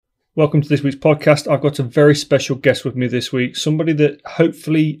Welcome to this week's podcast. I've got a very special guest with me this week, somebody that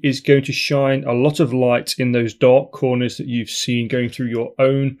hopefully is going to shine a lot of light in those dark corners that you've seen going through your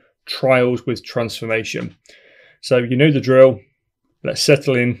own trials with transformation. So, you know the drill. Let's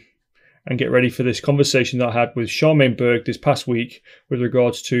settle in and get ready for this conversation that I had with Charmaine Berg this past week with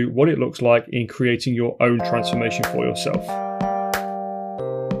regards to what it looks like in creating your own transformation for yourself.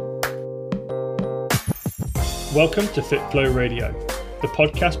 Welcome to Fit Flow Radio, the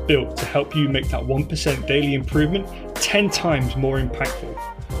podcast built to help you make that 1% daily improvement 10 times more impactful.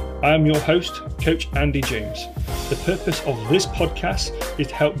 I am your host, Coach Andy James. The purpose of this podcast is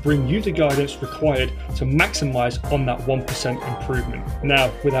to help bring you the guidance required to maximize on that 1% improvement.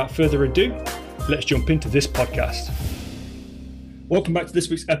 Now, without further ado, let's jump into this podcast. Welcome back to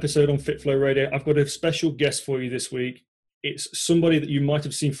this week's episode on Fit Flow Radio. I've got a special guest for you this week. It's somebody that you might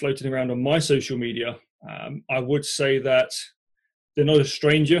have seen floating around on my social media. I would say that they're not a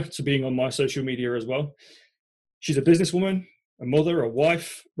stranger to being on my social media as well. She's a businesswoman, a mother, a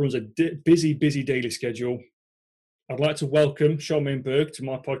wife, runs a busy daily schedule. I'd like to welcome Charmaine Berg to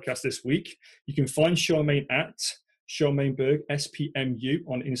my podcast this week. You can find Charmaine at Charmaine Berg, SPMU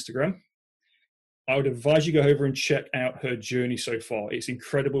on Instagram. I would advise you go over and check out her journey so far. It's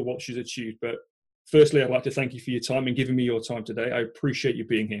incredible what she's achieved. But firstly, I'd like to thank you for your time and giving me your time today. I appreciate you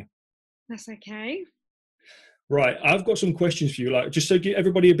being here. That's okay. Right, I've got some questions for you, just so give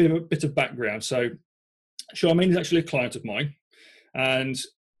everybody a bit of background. So, Charmaine is actually a client of mine, and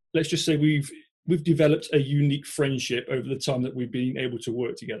let's just say we've developed a unique friendship over the time that we've been able to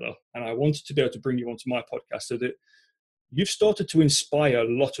work together. And I wanted to be able to bring you onto my podcast so that you've started to inspire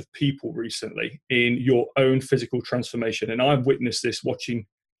a lot of people recently in your own physical transformation. And I've witnessed this watching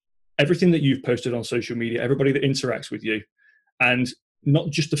everything that you've posted on social media, everybody that interacts with you, and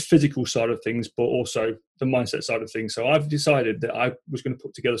not just the physical side of things, but also the mindset side of things. So I've decided that I was going to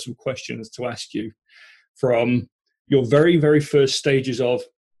put together some questions to ask you from your very, very first stages of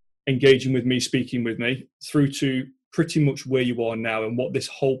engaging with me, speaking with me, through to pretty much where you are now and what this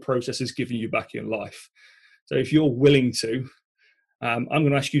whole process has given you back in life. So if you're willing to, I'm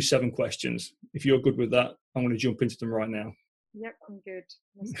going to ask you 7 questions. If you're good with that, I'm going to jump into them right now. Yep, I'm good.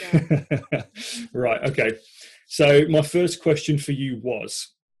 Let's go. Right, okay. So my first question for you was,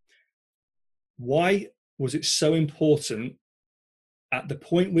 why was it so important at the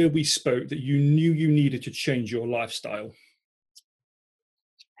point where we spoke that you knew you needed to change your lifestyle?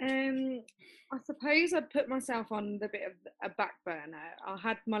 I suppose I'd put myself on a bit of a back burner. I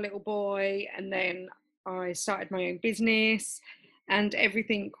had my little boy, and then I started my own business, and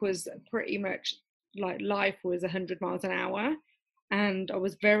everything was pretty much like life was 100 miles an hour, and I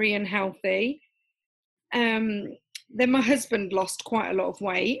was very unhealthy. Then my husband lost quite a lot of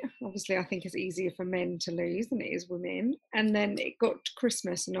weight. Obviously, I think it's easier for men to lose than it is women. And then it got to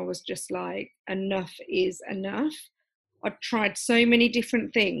Christmas, and I was just like, enough is enough. I'd tried so many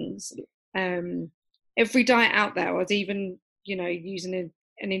different things. Every diet out there, I was even, using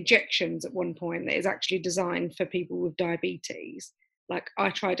an injections at one point that is actually designed for people with diabetes. Like, I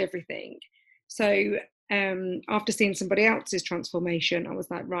tried everything. So after seeing somebody else's transformation, I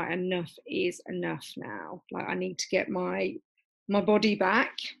was like, right, enough is enough now. Like, I need to get my body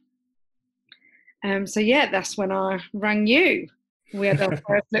back. So yeah, that's when I rang you. We had our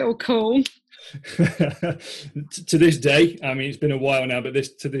first little call. To this day, I mean, it's been a while now, but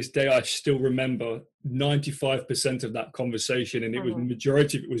to this day, I still remember 95% of that conversation, and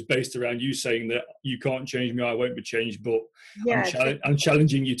majority of it was based around you saying that you can't change me, I won't be changed, but yeah, I'm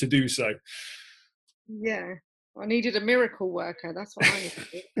challenging you to do so. Yeah, I needed a miracle worker. That's what I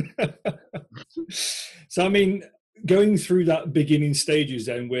needed. So, I mean, going through that beginning stages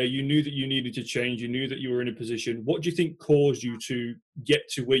then where you knew that you needed to change, you knew that you were in a position, what do you think caused you to get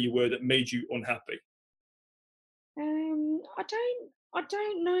to where you were that made you unhappy? I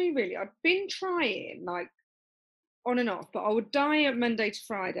don't know really. I've been trying like on and off, but I would diet Monday to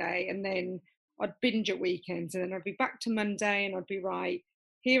Friday, and then I'd binge at weekends, and then I'd be back to Monday, and I'd be right,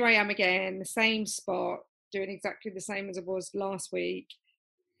 here I am again, the same spot, doing exactly the same as I was last week,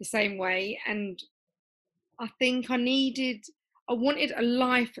 the same way. And I think I wanted a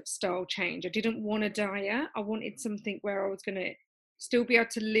lifestyle change. I didn't want a diet. I wanted something where I was going to still be able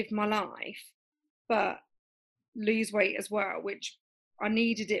to live my life, but lose weight as well, which I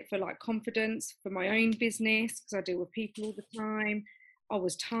needed it for like confidence for my own business, because I deal with people all the time. I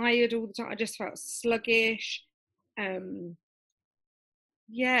was tired all the time. I just felt sluggish.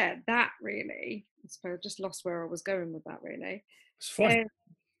 Yeah, that really. I suppose I just lost where I was going with that really. It's fine.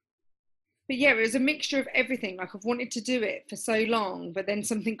 But yeah, it was a mixture of everything. Like I've wanted to do it for so long, but then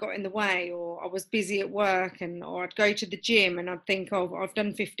something got in the way, or I was busy at work, or I'd go to the gym and I'd think, oh, I've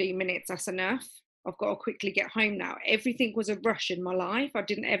done 15 minutes, that's enough. I've got to quickly get home now. Everything was a rush in my life. I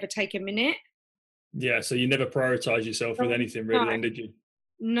didn't ever take a minute. Yeah, so you never prioritize yourself with anything really, then, did you?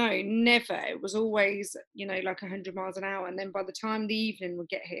 No, never. It was always, like 100 miles an hour. And then by the time the evening would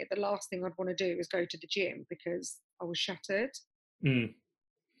get here, the last thing I'd want to do is go to the gym because I was shattered. Mm.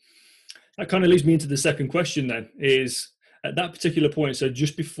 That kind of leads me into the second question then, is at that particular point, so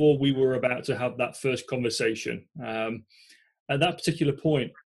just before we were about to have that first conversation, at that particular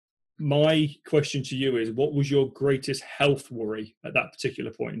point, my question to you is, what was your greatest health worry at that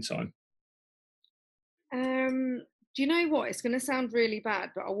particular point in time? Do you know what? It's going to sound really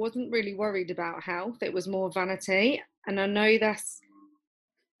bad, but I wasn't really worried about health. It was more vanity. And I know that's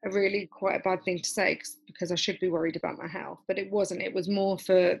a really quite a bad thing to say because I should be worried about my health, but it wasn't. It was more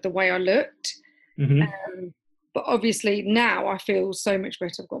for the way I looked. Mm-hmm. But obviously now I feel so much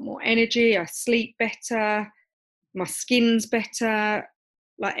better. I've got more energy. I sleep better. My skin's better.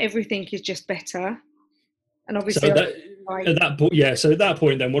 Like everything is just better. And obviously, so at that point, yeah. So at that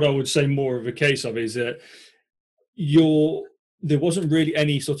point, then, what I would say more of a case of is that there wasn't really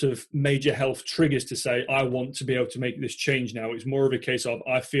any sort of major health triggers to say I want to be able to make this change now. It's more of a case of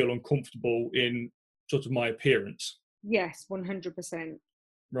I feel uncomfortable in sort of my appearance. Yes, 100%.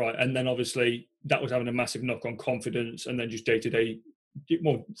 Right, and then obviously that was having a massive knock on confidence, and then just day to day.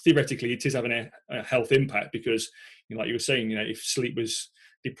 Well, theoretically, it is having a health impact because, like you were saying, if sleep was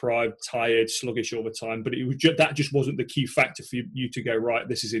deprived, tired, sluggish all the time, but it was that just wasn't the key factor for you to go, right,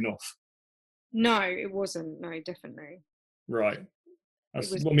 this is enough. No, it wasn't. No, definitely. Right.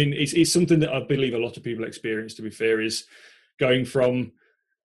 It's something that I believe a lot of people experience, to be fair, is going from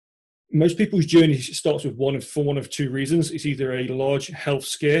most people's journey starts with one of two reasons. It's either a large health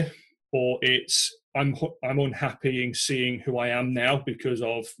scare or it's I'm unhappy in seeing who I am now because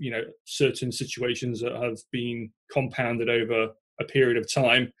of certain situations that have been compounded over a period of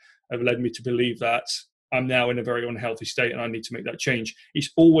time have led me to believe that I'm now in a very unhealthy state and I need to make that change.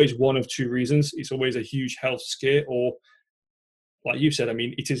 It's always one of two reasons. It's always a huge health scare, or like you said,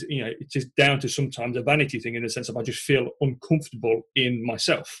 it is down to sometimes a vanity thing in the sense of I just feel uncomfortable in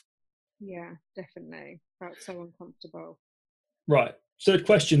myself. Yeah, definitely. Felt so uncomfortable. Right. Third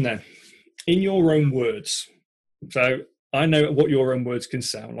question then. In your own words. So I know what your own words can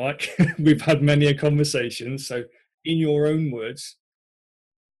sound like. We've had many a conversation. So in your own words,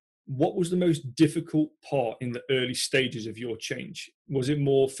 what was the most difficult part in the early stages of your change? Was it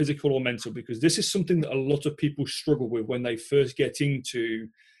more physical or mental? Because this is something that a lot of people struggle with when they first get into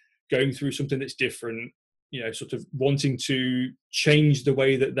going through something that's different, sort of wanting to change the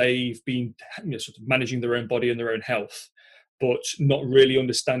way that they've been, sort of managing their own body and their own health, but not really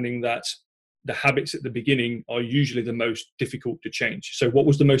understanding that the habits at the beginning are usually the most difficult to change. So what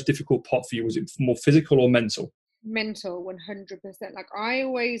was the most difficult part for you? Was it more physical or mental? Mental, 100%. Like I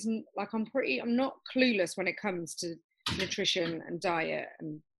always, I'm not clueless when it comes to nutrition and diet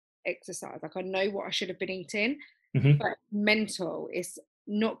and exercise. Like I know what I should have been eating, but mental is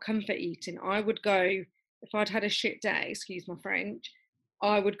not comfort eating. I would go, if I'd had a shit day, excuse my French,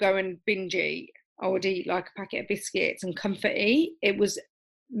 I would go and binge eat. I would eat like a packet of biscuits and comfort eat. It was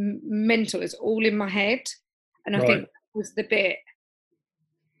mental. It's all in my head. And I think that was the bit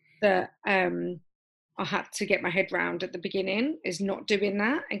that I had to get my head round at the beginning, is not doing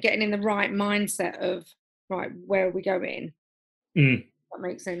that and getting in the right mindset of, right, where are we going? That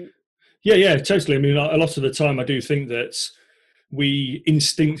makes sense. Yeah, totally. A lot of the time I do think that we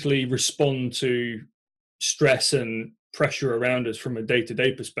instinctively respond to stress and pressure around us from a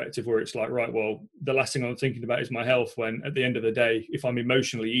day-to-day perspective, where it's like, right, well, the last thing I'm thinking about is my health, when at the end of the day, if I'm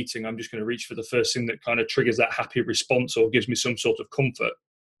emotionally eating, I'm just going to reach for the first thing that kind of triggers that happy response or gives me some sort of comfort.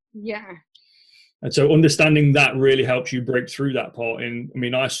 Yeah. And so understanding that really helps you break through that part.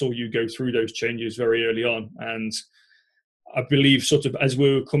 I saw you go through those changes very early on, and I believe sort of as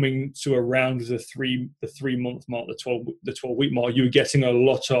we were coming to around the 3-month mark, the 12-week mark, you were getting a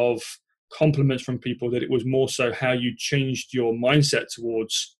lot of compliments from people that it was more so how you changed your mindset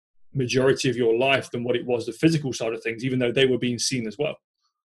towards majority of your life than what it was the physical side of things, even though they were being seen as well.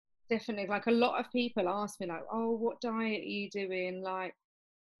 Definitely. Like a lot of people ask me like, oh, what diet are you doing? Like,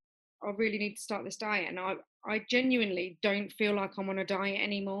 I really need to start this diet. And I genuinely don't feel like I'm on a diet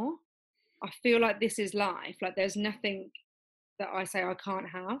anymore. I feel like this is life. Like there's nothing that I say I can't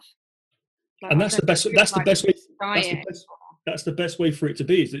have. Like, and that's the best way for it to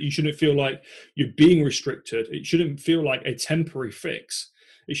be, is that you shouldn't feel like you're being restricted. It shouldn't feel like a temporary fix.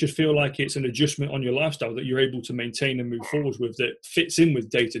 It should feel like it's an adjustment on your lifestyle that you're able to maintain and move forward with, that fits in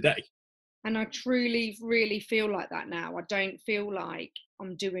with day to day. And I truly, really feel like that now. I don't feel like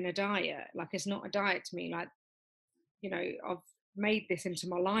I'm doing a diet. Like, it's not a diet to me. Like, I've made this into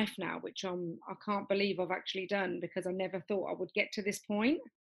my life now, which I can't believe I've actually done, because I never thought I would get to this point.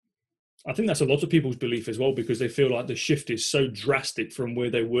 I think that's a lot of people's belief as well, because they feel like the shift is so drastic from where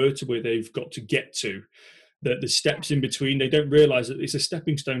they were to where they've got to get to, that the steps in between, they don't realize that it's a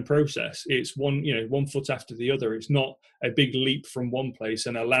stepping stone process. It's one foot after the other. It's not a big leap from one place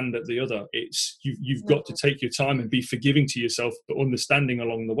and a land at the other. It's you've got to take your time and be forgiving to yourself, but understanding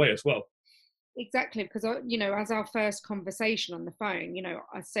along the way as well. Exactly, because as our first conversation on the phone,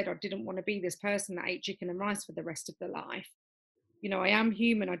 I said I didn't want to be this person that ate chicken and rice for the rest of their life. I am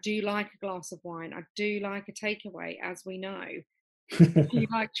human. I do like a glass of wine. I do like a takeaway, as we know. You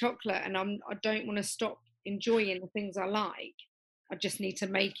like chocolate, and I don't want to stop enjoying the things I like. I just need to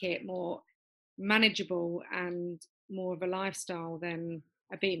make it more manageable and more of a lifestyle than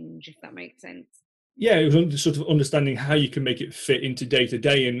a binge, if that makes sense. Yeah, it was sort of understanding how you can make it fit into day to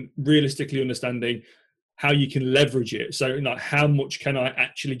day, and realistically understanding how you can leverage it. So, like, how much can I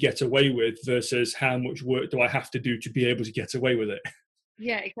actually get away with versus how much work do I have to do to be able to get away with it?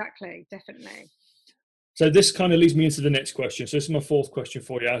 Yeah, exactly. Definitely. So this kind of leads me into the next question. So this is my fourth question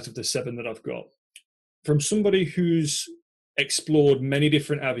for you out of the 7 that I've got. From somebody who's explored many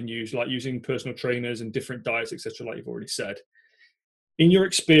different avenues, like using personal trainers and different diets, etc., like you've already said, in your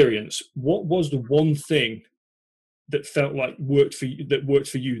experience, what was the one thing that felt like worked for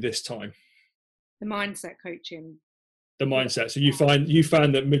you this time? The mindset coaching. The mindset. So you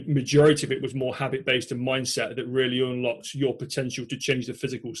found that majority of it was more habit-based and mindset that really unlocks your potential to change the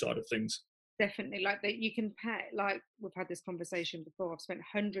physical side of things. Definitely. Like, that you can pay, like we've had this conversation before, I've spent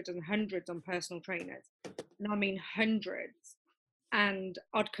hundreds and hundreds on personal trainers, and I mean hundreds, and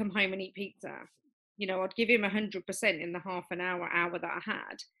I'd come home and eat pizza. I'd give him 100% in the half an hour that I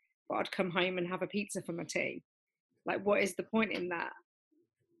had, but I'd come home and have a pizza for my tea. Like, what is the point in that?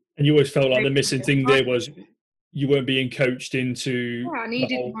 And you always felt like the missing thing there was you weren't being coached into. Yeah, I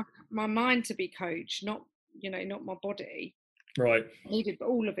needed my mind to be coached, not my body. Right. I needed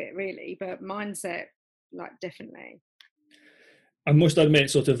all of it, really, but mindset, like, definitely. I must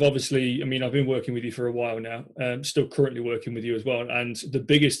admit, sort of, obviously, I mean, I've been working with you for a while now, still currently working with you as well. And the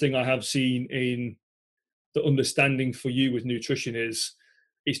biggest thing I have seen in the understanding for you with nutrition is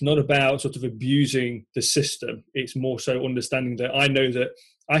it's not about sort of abusing the system. It's more so understanding that I know that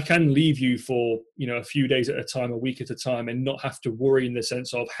I can leave you for, a few days at a time, a week at a time, and not have to worry in the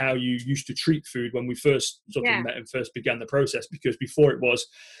sense of how you used to treat food when we first sort of met and first began the process. Because before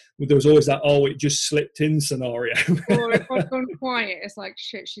there was always that, oh, it just slipped in scenario. Or if I've gone quiet, it's like,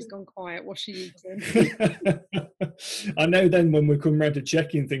 shit, she's gone quiet. What's she eating? I know then when we come around to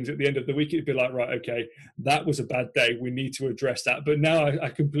checking things at the end of the week, it'd be like, right, okay, that was a bad day. We need to address that. But now I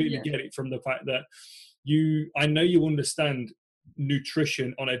completely get it, from the fact that I know you understand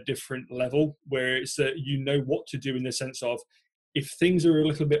nutrition on a different level, where it's that you know what to do in the sense of, if things are a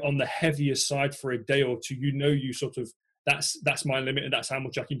little bit on the heavier side for a day or two, you sort of, that's my limit and that's how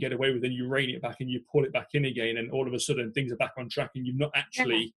much I can get away with, and you rein it back and you pull it back in again, and all of a sudden things are back on track, and you've not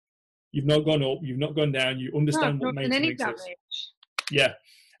actually you've not gone up, you've not gone down, you understand what maintenance is. Yeah.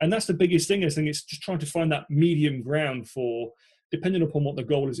 And that's the biggest thing. I think it's just trying to find that medium ground for, depending upon what the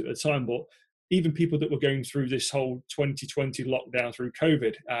goal is at the time. But even people that were going through this whole 2020 lockdown through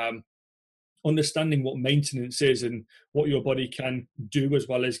COVID, understanding what maintenance is and what your body can do as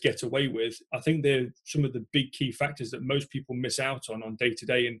well as get away with, I think they're some of the big key factors that most people miss out on day to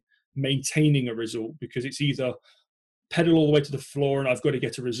day in maintaining a result, because it's either pedal all the way to the floor and I've got to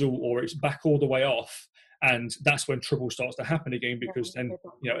get a result, or it's back all the way off. And that's when trouble starts to happen again, because then,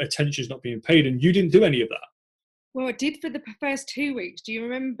 attention is not being paid, and you didn't do any of that. Well, I did for the first 2 weeks. Do you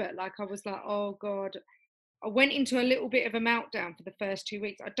remember? Like, I was like, oh God, I went into a little bit of a meltdown for the first 2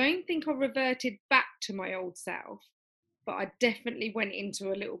 weeks. I don't think I reverted back to my old self, but I definitely went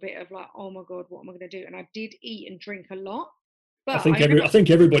into a little bit of like, oh my God, what am I going to do? And I did eat and drink a lot. But I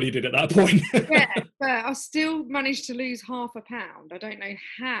think everybody did at that point. Yeah, but I still managed to lose half a pound. I don't know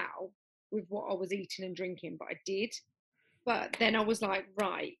how with what I was eating and drinking, but I did. But then I was like,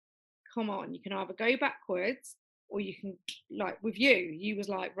 right, come on, you can either go backwards or you can, like with you was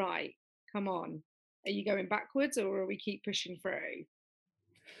like, right, come on, are you going backwards or are we keep pushing through?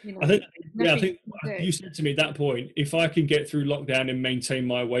 I think you said to me at that point, if I can get through lockdown and maintain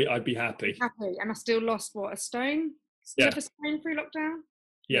my weight, I'd be happy. And I still lost, what, a stone? A stone through lockdown?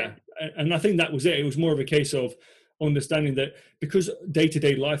 Yeah. And I think that was it. It was more of a case of understanding that, because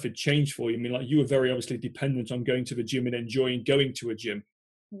day-to-day life had changed for you. I mean, like, you were very obviously dependent on going to the gym and enjoying going to a gym.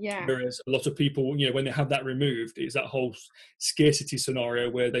 Yeah. Whereas a lot of people, when they have that removed, it's that whole scarcity scenario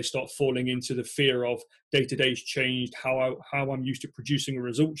where they start falling into the fear of day-to-day's changed, how I'm used to producing a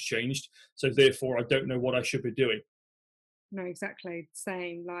result's changed, so therefore I don't know what I should be doing. No, exactly.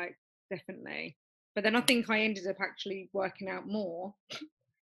 Same, like, definitely. But then I think I ended up actually working out more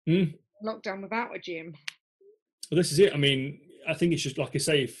Mm. lockdown without a gym. Well, this is it. I mean, I think it's just like I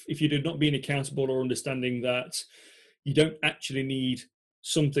say, if you're not being accountable or understanding that you don't actually need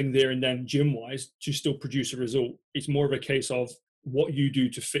something there and then gym wise to still produce a result, it's more of a case of what you do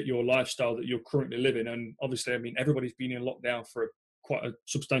to fit your lifestyle that you're currently living. And obviously, I mean, everybody's been in lockdown for quite a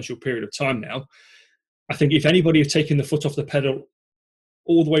substantial period of time now. I think if anybody had taken the foot off the pedal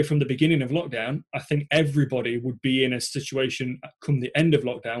all the way from the beginning of lockdown, I think everybody would be in a situation come the end of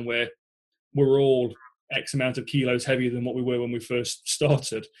lockdown where we're all X amount of kilos heavier than what we were when we first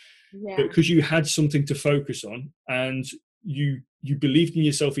started. Yeah. But because you had something to focus on and you believed in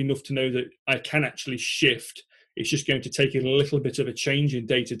yourself enough to know that I can actually shift, it's just going to take a little bit of a change in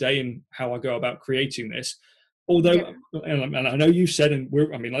day to day and how I go about creating this. Although, and I know you said, and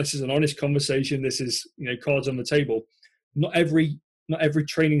this is an honest conversation. This is, cards on the table. Not every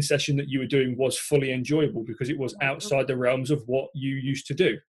training session that you were doing was fully enjoyable because it was outside the realms of what you used to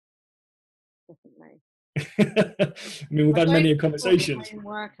do. Definitely. I mean, we've had many conversations.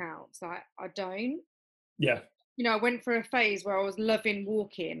 Workouts, I don't. Yeah. I went for a phase where I was loving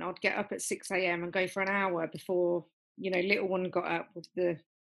walking. I'd get up at 6 a.m. and go for an hour before, little one got up with the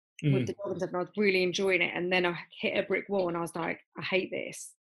dog and stuff, and I was really enjoying it. And then I hit a brick wall and I was like, I hate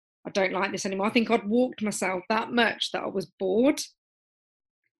this. I don't like this anymore. I think I'd walked myself that much that I was bored.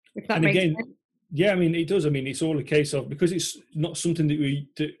 If that makes sense. Yeah, I mean, it does. I mean, it's all a case of, because it's not something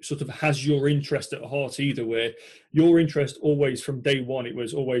that sort of has your interest at heart either, where your interest always from day one, it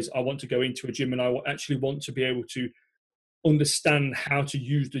was always, I want to go into a gym and I actually want to be able to understand how to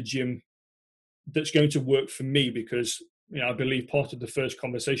use the gym that's going to work for me. Because, I believe part of the first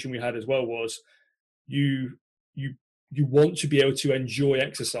conversation we had as well was you want to be able to enjoy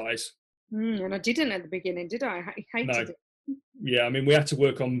exercise. And I didn't at the beginning, did I? I hated it. Yeah, I mean, we had to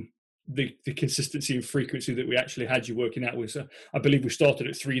work on the consistency and frequency that we actually had you working out with. So I believe we started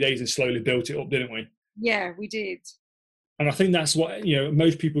at 3 days and slowly built it up, didn't we? Yeah, we did. And I think that's what,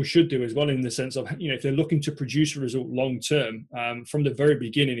 most people should do as well, in the sense of, if they're looking to produce a result long term, from the very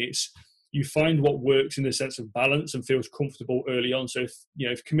beginning, it's you find what works in the sense of balance and feels comfortable early on. So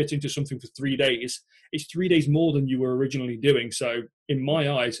if committing to something for 3 days, it's 3 days more than you were originally doing. So in my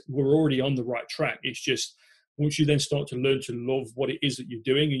eyes, we're already on the right track. It's just, once you then start to learn to love what it is that you're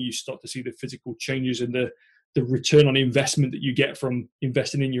doing and you start to see the physical changes and the return on investment that you get from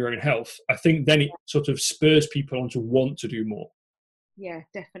investing in your own health, I think then it sort of spurs people on to want to do more. Yeah,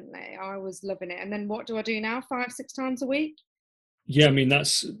 definitely. I was loving it. And then what do I do now? 5-6 times a week? Yeah, I mean,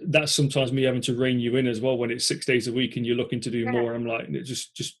 that's sometimes me having to rein you in as well when it's 6 days a week and you're looking to do more. I'm like,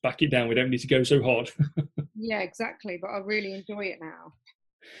 just back it down. We don't need to go so hard. Yeah, exactly. But I really enjoy it now.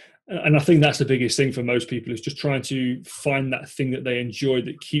 And I think that's the biggest thing for most people, is just trying to find that thing that they enjoy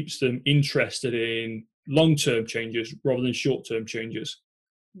that keeps them interested in long-term changes rather than short-term changes.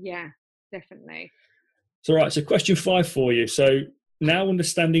 Yeah, definitely. So, right. So question 5 for you. So now,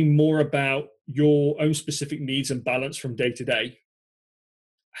 understanding more about your own specific needs and balance from day to day,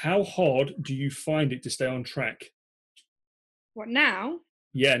 how hard do you find it to stay on track? What, now?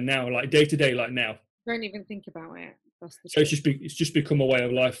 Yeah, now, like day to day, like now. Don't even think about it. So it's just become a way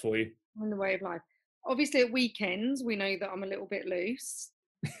of life for you. In the way of life. Obviously, at weekends, we know that I'm a little bit loose.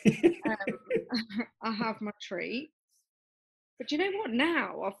 I have my treats. But you know what?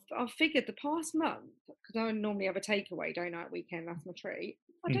 Now I've figured the past month, because I normally have a takeaway, don't I, at weekend? That's my treat.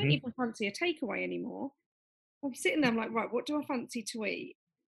 I don't even fancy a takeaway anymore. I'm sitting there, I'm like, right, what do I fancy to eat?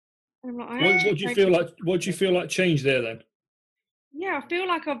 And I'm like, what do you feel like? What do you feel like changed there then? Yeah, I feel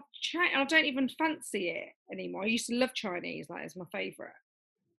like I don't even fancy it anymore. I used to love Chinese, like it's my favourite,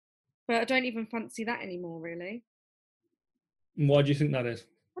 but I don't even fancy that anymore, really. And why do you think that is?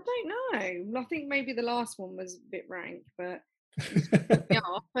 I don't know. I think maybe the last one was a bit rank, but yeah.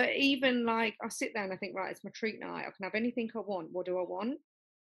 But even like, I sit there and I think, right, it's my treat night. I can have anything I want. What do I want? And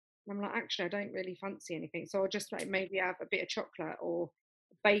I'm like, actually, I don't really fancy anything, so I'll just like maybe have a bit of chocolate or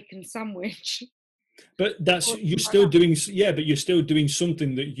a bacon sandwich. But you're still doing, but you're still doing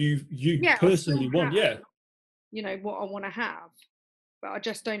something that you personally want. Yeah. You know what I want to have, but I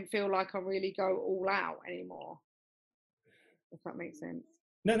just don't feel like I really go all out anymore. If that makes sense.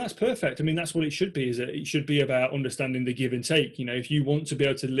 No, that's perfect. I mean, that's what it should be. Is it should be about understanding the give and take. If you want to be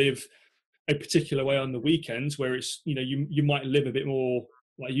able to live a particular way on the weekends, where it's you might live a bit more,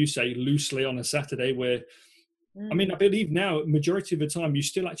 like you say, loosely on a Saturday, where I mean, I believe now, majority of the time, you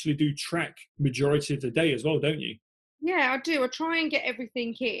still actually do track majority of the day as well, don't you? Yeah, I do. I try and get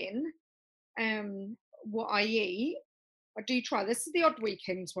everything in. What I eat, I do try. This is the odd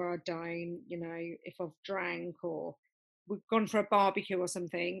weekends where I don't, if I've drank or we've gone for a barbecue or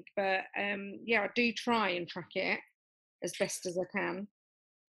something. But yeah, I do try and track it as best as I can.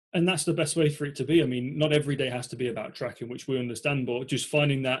 And that's the best way for it to be. I mean, not every day has to be about tracking, which we understand, but just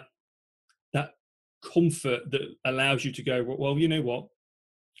finding that comfort that allows you to go, well, you know what?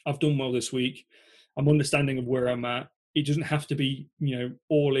 I've done well this week. I'm understanding of where I'm at. It doesn't have to be,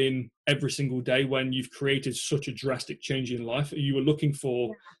 all in every single day when you've created such a drastic change in life. You were looking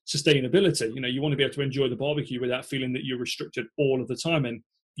for sustainability. You want to be able to enjoy the barbecue without feeling that you're restricted all of the time. And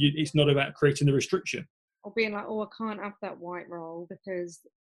it's not about creating the restriction. Or being like, oh, I can't have that white roll because,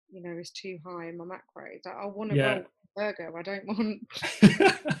 it's too high in my macros. I want a roll burger. I don't want,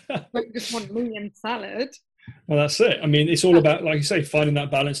 I just want meat and salad. Well, that's it. I mean, it's all about, like you say, finding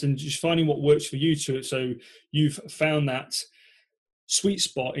that balance and just finding what works for you. So you've found that sweet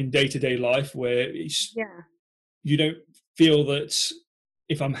spot in day-to-day life where you don't feel that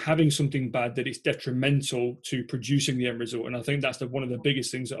if I'm having something bad, that it's detrimental to producing the end result. And I think that's one of the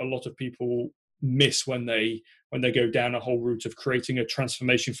biggest things that a lot of people miss when they go down a whole route of creating a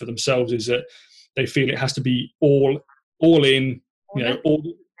transformation for themselves, is that they feel it has to be all in,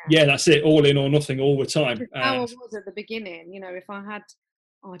 that's it, all in or nothing all the time. How I was at the beginning, if I had,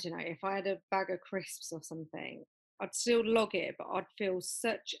 I don't know, if I had a bag of crisps or something, I'd still log it, but I'd feel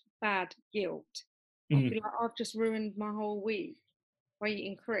such bad guilt. I'd be like, I've just ruined my whole week by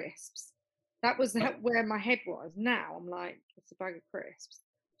eating crisps. That was where my head was. Now I'm like, it's a bag of crisps.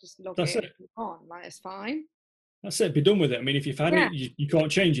 Just log it and keep on. Like, it's fine. That's it. Be done with it. I mean, if you've had it, you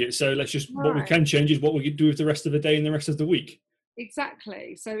can't change it. So let's just, what we can change is what we do with the rest of the day and the rest of the week.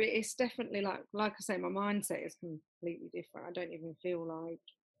 Exactly. So it's definitely like I say, my mindset is completely different. I don't even feel like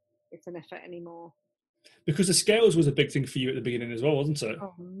it's an effort anymore. Because the scales was a big thing for you at the beginning as well, wasn't it?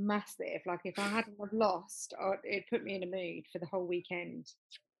 Oh, massive. Like, if I hadn't have lost, it put me in a mood for the whole weekend.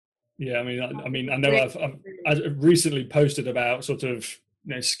 Yeah, I mean, I know I've recently posted about sort of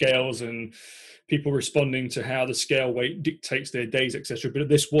scales and people responding to how the scale weight dictates their days, etc. But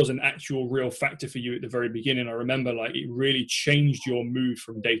this was an actual real factor for you at the very beginning. I remember, like, it really changed your mood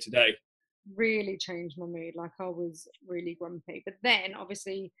from day to day. Really changed my mood. Like, I was really grumpy. But then,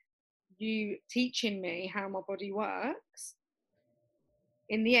 obviously, you teaching me how my body works,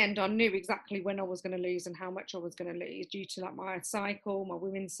 in the end I knew exactly when I was going to lose and how much I was going to lose, due to like my cycle, my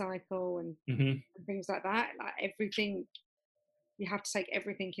women's cycle, and things like that. Like, everything, you have to take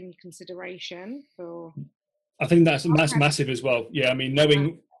everything in consideration. I think that's massive as well. Yeah, I mean,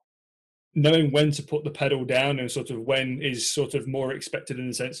 knowing when to put the pedal down and sort of when is sort of more expected, in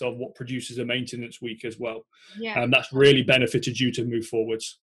the sense of what produces a maintenance week as well. That's really benefited you to move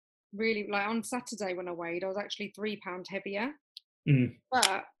forwards. Really, like on Saturday when I weighed, I was actually 3 pounds heavier.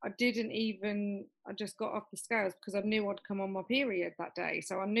 But I just got off the scales because I knew I'd come on my period that day.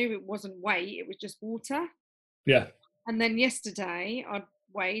 So I knew it wasn't weight, it was just water. Yeah. And then yesterday I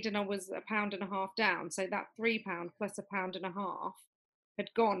weighed and I was 1.5 pounds down. So that 3 pounds plus 1.5 pounds had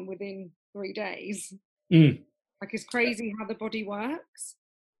gone within 3 days. Like, it's crazy how the body works.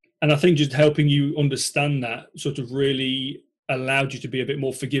 And I think just helping you understand that sort of really allowed you to be a bit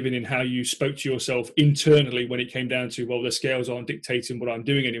more forgiving in how you spoke to yourself internally when it came down to, well, the scales aren't dictating what I'm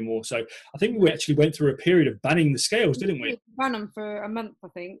doing anymore. So I think we actually went through a period of banning the scales, didn't we? Ban them for a month, I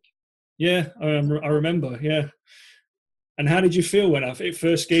think. Yeah, I remember, yeah. And how did you feel when it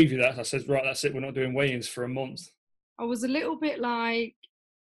first gave you that? I said, right, that's it, we're not doing weigh-ins for a month. I was a little bit like,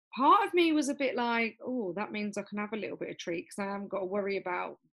 part of me was a bit like, oh, that means I can have a little bit of treat because I haven't got to worry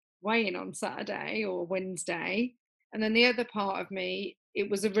about weighing on Saturday or Wednesday. And then the other part of me, it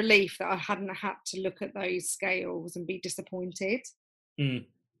was a relief that I hadn't had to look at those scales and be disappointed.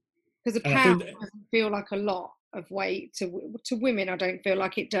 Because a pound doesn't feel like a lot of weight to women. I don't feel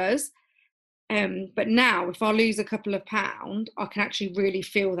like it does. But now, if I lose a couple of pounds, I can actually really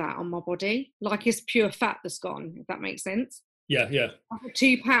feel that on my body. Like, it's pure fat that's gone, if that makes sense. Yeah. Like,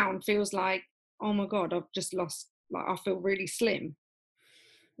 2 pounds feels like, oh my God, I've just lost, like, I feel really slim.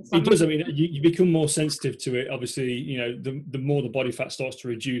 It does. I mean, you become more sensitive to it. Obviously, the more the body fat starts to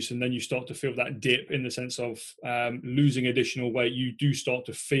reduce, and then you start to feel that dip in the sense of losing additional weight. You do start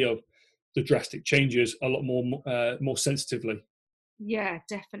to feel the drastic changes a lot more sensitively. Yeah,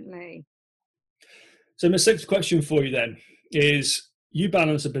 definitely. So my sixth question for you then is, you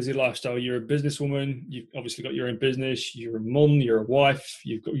balance a busy lifestyle. You're a businesswoman. You've obviously got your own business. You're a mum. You're a wife.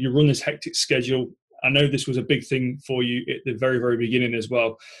 You run this hectic schedule. I know this was a big thing for you at the very, very beginning as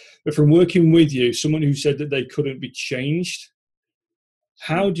well. But from working with you, someone who said that they couldn't be changed,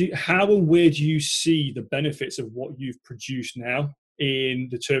 how and where do you see the benefits of what you've produced now in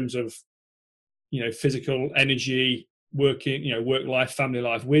the terms of, physical energy, working, work life, family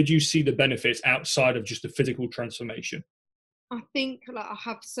life? Where do you see the benefits outside of just the physical transformation? I think like I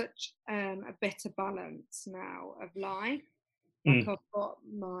have such a better balance now of life. Like I've got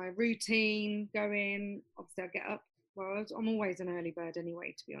my routine going. Obviously, I get up. Well, I'm always an early bird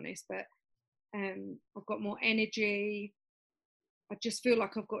anyway, to be honest. But I've got more energy. I just feel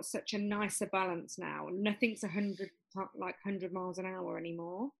like I've got such a nicer balance now. Nothing's 100 miles an hour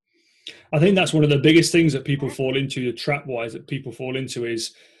anymore. I think that's one of the biggest things that people fall into, the trap wise that people fall into,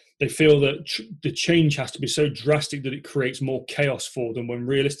 is they feel that the change has to be so drastic that it creates more chaos for them, when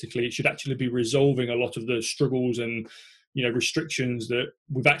realistically it should actually be resolving a lot of the struggles and restrictions that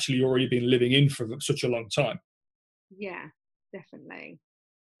we've actually already been living in for such a long time. Yeah, definitely.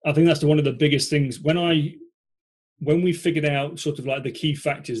 I think that's one of the biggest things. When we figured out sort of like the key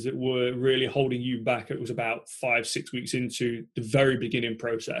factors that were really holding you back, it was about 5-6 weeks into the very beginning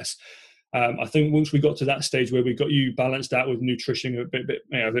process. I think once we got to that stage where we got you balanced out with nutrition a bit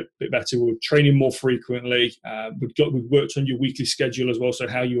better, we were training more frequently. We've worked on your weekly schedule as well, so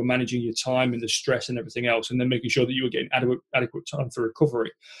how you were managing your time and the stress and everything else, and then making sure that you were getting adequate time for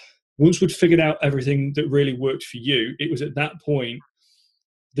recovery. Once we'd figured out everything that really worked for you, it was at that point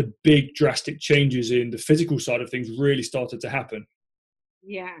the big drastic changes in the physical side of things really started to happen.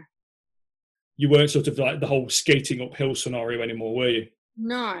 Yeah. You weren't sort of like the whole skating uphill scenario anymore, were you?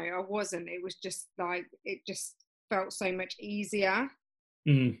 No, I wasn't. It was just like, it just felt so much easier.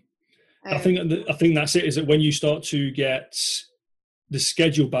 I think that's it, is that when you start to get the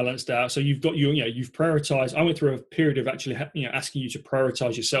schedule balanced out, so you've got you've prioritized. I went through a period of actually asking you to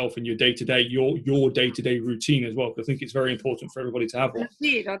prioritize yourself and your day-to-day, your day-to-day routine as well, because I think it's very important for everybody to have one.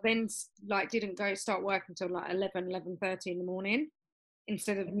 I then didn't start work until 11:30 in the morning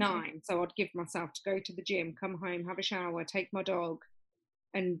instead of 9. So I'd give myself to go to the gym, come home, have a shower, take my dog,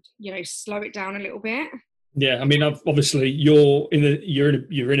 and slow it down a little bit. Yeah, I mean, obviously you're in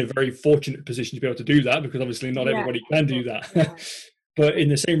a very fortunate position to be able to do that, because obviously not everybody can do that. Yeah. But in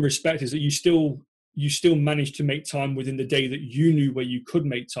the same respect, is that you still managed to make time within the day that you knew where you could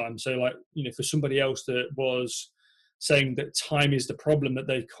make time. So like, for somebody else that was saying that time is the problem, that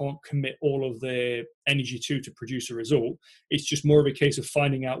they can't commit all of their energy to produce a result, it's just more of a case of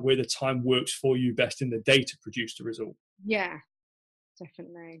finding out where the time works for you best in the day to produce the result. Yeah,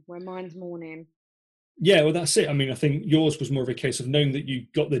 definitely. Where mine's morning. Yeah, well, that's it. I mean, I think yours was more of a case of knowing that you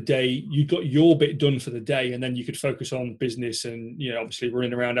got your bit done for the day, and then you could focus on business and, obviously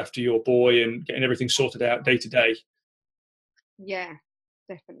running around after your boy and getting everything sorted out day to day. Yeah,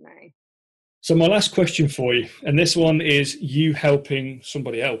 definitely. So my last question for you, and this one is you helping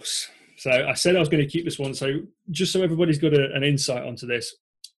somebody else. So I said I was going to keep this one. So just so everybody's got an insight onto this,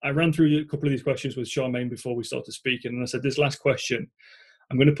 I ran through a couple of these questions with Charmaine before we started speaking. And I said, this last question,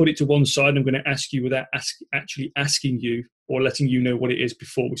 I'm going to put it to one side. I'm going to ask you without actually asking you or letting you know what it is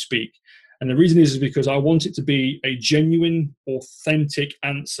before we speak. And the reason is because I want it to be a genuine, authentic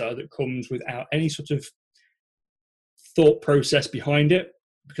answer that comes without any sort of thought process behind it,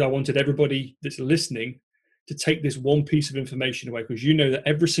 because I wanted everybody that's listening to take this one piece of information away, because that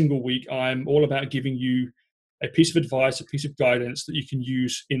every single week I'm all about giving you a piece of advice, a piece of guidance that you can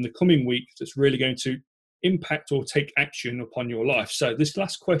use in the coming week that's really going to impact or take action upon your life. So this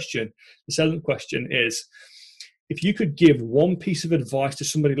last question, the 7th question, is if you could give one piece of advice to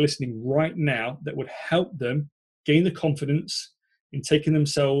somebody listening right now that would help them gain the confidence in taking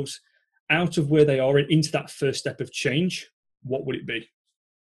themselves out of where they are and into that first step of change, what would it be?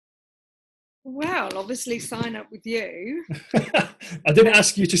 Well, obviously sign up with you. I didn't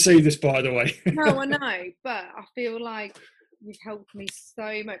ask you to say this, by the way. No, I know, but I feel like you've helped me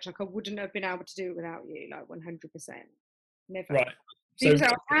so much. Like I wouldn't have been able to do it without you, like 100%. Never. Right. So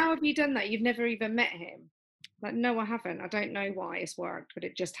how have you done that? You've never even met him. Like, no, I haven't. I don't know why it's worked, but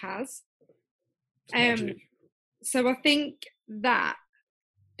it just has. So I think that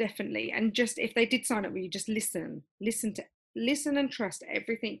definitely, and just if they did sign up with you, just listen and trust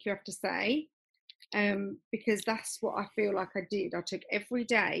everything you have to say. Because that's what I feel like I did. I took every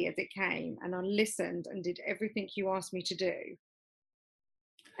day as it came and I listened and did everything you asked me to do.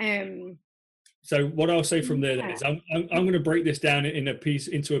 So what I'll say from there then is I'm going to break this down into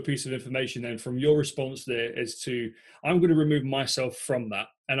a piece of information then from your response there as to I'm going to remove myself from that,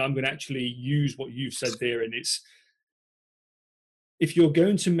 and I'm going to actually use what you've said there. And it's, if you're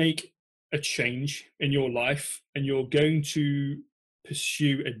going to make a change in your life and you're going to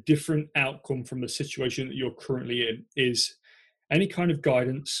pursue a different outcome from the situation that you're currently in is any kind of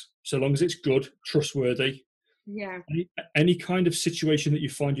guidance, so long as it's good, trustworthy. Yeah. Any kind of situation that you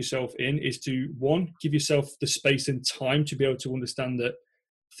find yourself in is to, one, give yourself the space and time to be able to understand that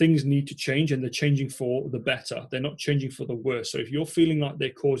things need to change, and they're changing for the better. They're not changing for the worse. So if you're feeling like they're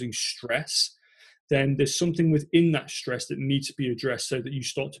causing stress, then there's something within that stress that needs to be addressed so that you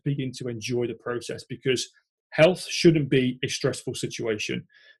start to begin to enjoy the process, because health shouldn't be a stressful situation.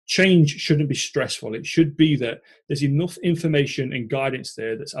 Change shouldn't be stressful. It should be that there's enough information and guidance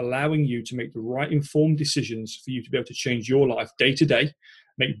there that's allowing you to make the right informed decisions for you to be able to change your life day to day,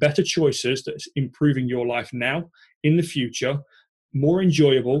 make better choices that's improving your life now, in the future, more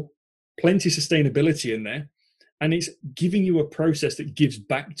enjoyable, plenty of sustainability in there. And it's giving you a process that gives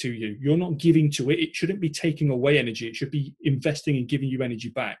back to you. You're not giving to it. It shouldn't be taking away energy. It should be investing and giving you energy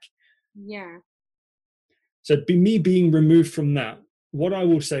back. Yeah. So me being removed from that, what I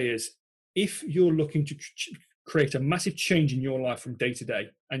will say is, if you're looking to create a massive change in your life from day to day,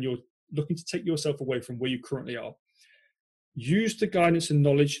 and you're looking to take yourself away from where you currently are, use the guidance and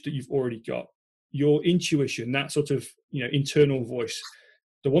knowledge that you've already got, your intuition, that sort of, internal voice,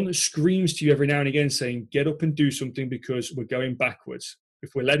 the one that screams to you every now and again saying, get up and do something because we're going backwards.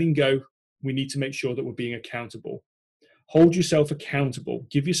 If we're letting go, we need to make sure that we're being accountable. Hold yourself accountable.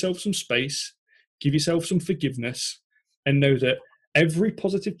 Give yourself some space. Give yourself some forgiveness, and know that every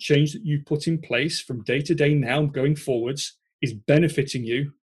positive change that you put in place from day to day now going forwards is benefiting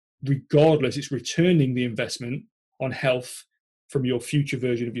you. Regardless, it's returning the investment on health from your future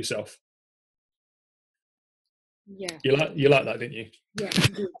version of yourself. Yeah. You like that, didn't you? Yeah.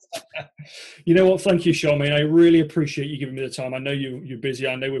 You know what? Thank you, Charmaine. I really appreciate you giving me the time. I know you're busy.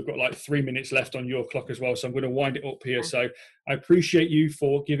 I know we've got like 3 minutes left on your clock as well, so I'm going to wind it up here. Yeah. So I appreciate you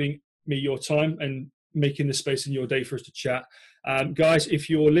for giving me your time and making the space in your day for us to chat. Guys, if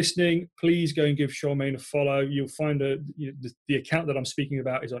you're listening, please go and give Charmaine a follow. You'll find the account that I'm speaking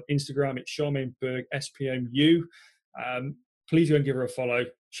about is on Instagram. It's Charmaine Berg, SPMU. Please go and give her a follow.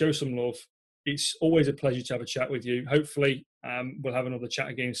 Show some love. It's always a pleasure to have a chat with you. Hopefully, we'll have another chat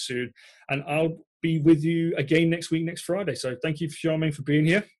again soon. And I'll be with you again next week, next Friday. So thank you, Charmaine, for being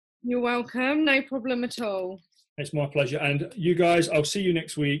here. You're welcome. No problem at all. It's my pleasure. And you guys, I'll see you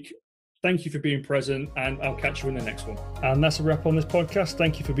next week. Thank you for being present, and I'll catch you in the next one. And that's a wrap on this podcast.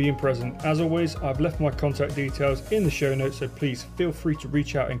 Thank you for being present. As always, I've left my contact details in the show notes, so please feel free to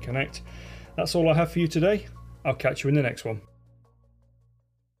reach out and connect. That's all I have for you today. I'll catch you in the next one.